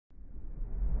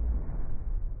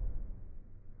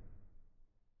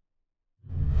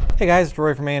Hey guys, it's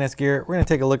Roy from ANSgear. We're going to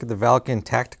take a look at the Valken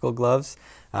tactical gloves.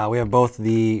 We have both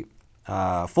the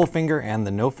full finger and the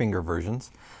no finger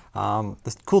versions.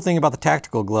 The cool thing about the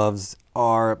tactical gloves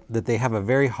are that they have a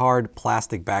very hard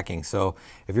plastic backing. So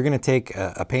if you're going to take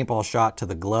a paintball shot to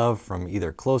the glove from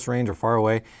either close range or far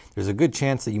away, there's a good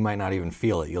chance that you might not even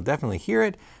feel it. You'll definitely hear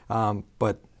it,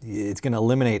 but it's going to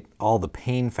eliminate all the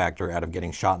pain factor out of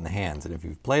getting shot in the hands. And if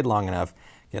you've played long enough,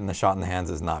 getting the shot in the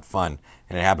hands is not fun,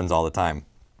 and it happens all the time.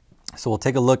 So we'll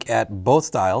take a look at both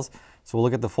styles. So we'll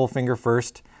look at the full finger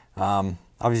first.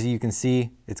 Obviously you can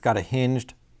see it's got a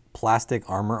hinged plastic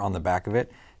armor on the back of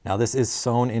it. Now this is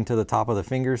sewn into the top of the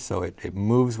fingers, so it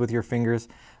moves with your fingers,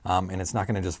 and it's not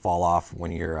going to just fall off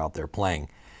when you're out there playing.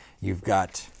 You've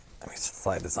got, let me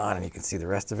slide this on and you can see the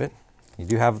rest of it. You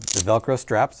do have the Velcro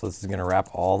strap, so this is going to wrap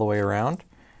all the way around.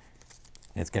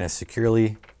 It's going to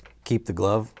securely keep the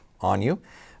glove on you.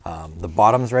 The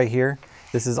bottoms right here,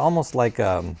 this is almost like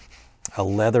a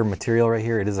leather material right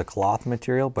here. It is a cloth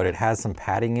material, but it has some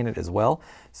padding in it as well.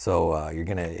 So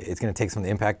it's gonna take some of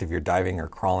the impact if you're diving or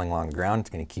crawling along the ground. It's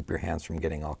gonna keep your hands from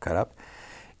getting all cut up.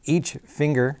 Each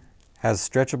finger has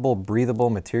stretchable, breathable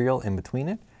material in between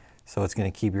it. So it's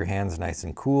gonna keep your hands nice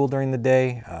and cool during the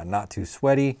day, not too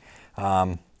sweaty.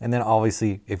 And then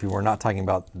obviously, if you were not talking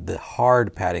about the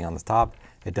hard padding on the top,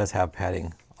 it does have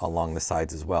padding along the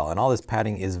sides as well. And all this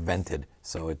padding is vented,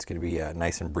 so it's going to be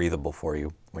nice and breathable for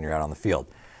you when you're out on the field.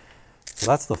 So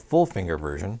that's the full finger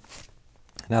version.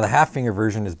 Now the half finger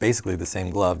version is basically the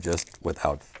same glove, just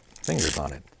without fingers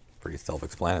on it. Pretty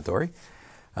self-explanatory.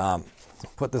 So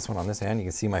put this one on this hand. You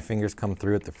can see my fingers come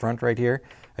through at the front right here.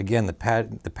 Again, the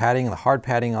padding, the hard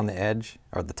padding on the edge,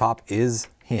 or the top, is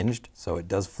hinged, so it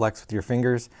does flex with your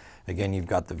fingers. Again, you've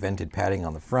got the vented padding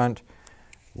on the front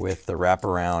with the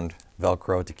wraparound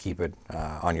Velcro to keep it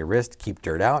on your wrist, keep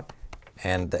dirt out,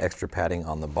 and the extra padding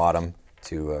on the bottom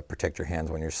to protect your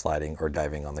hands when you're sliding or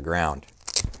diving on the ground.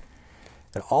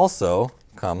 It also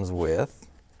comes with,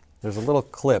 there's a little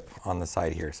clip on the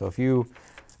side here. So if you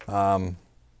want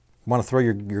to throw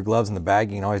your gloves in the bag,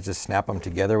 you can always just snap them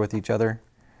together with each other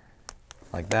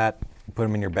like that. You put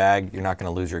them in your bag, you're not going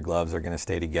to lose your gloves. They're going to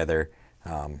stay together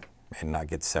and not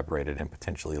get separated and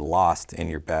potentially lost in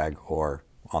your bag or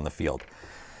on the field.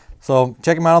 So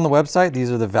check them out on the website.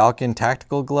 These are the Valken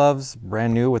tactical gloves,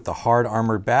 brand new with the hard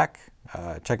armored back.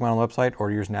 Check them out on the website.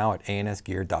 Order yours now at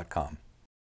ansgear.com.